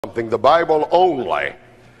something. The Bible only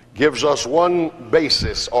gives us one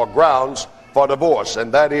basis or grounds for divorce,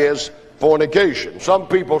 and that is fornication. Some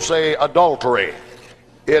people say adultery.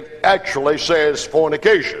 It actually says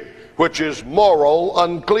fornication, which is moral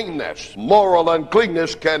uncleanness. Moral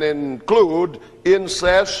uncleanness can include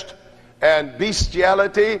incest and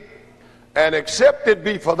bestiality, and except it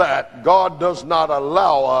be for that, God does not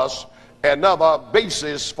allow us another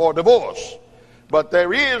basis for divorce. But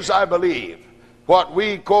there is, I believe, what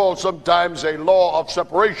we call sometimes a law of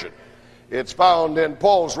separation. It's found in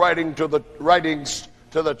Paul's writings to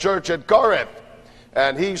the church at Corinth,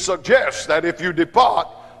 and he suggests that if you depart,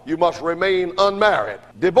 you must remain unmarried.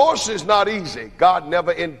 Divorce is not easy. God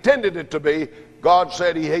never intended it to be. God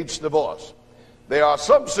said he hates divorce. There are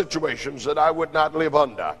some situations that I would not live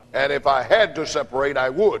under, and if I had to separate, I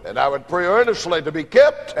would, and I would pray earnestly to be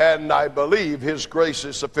kept, and I believe his grace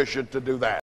is sufficient to do that.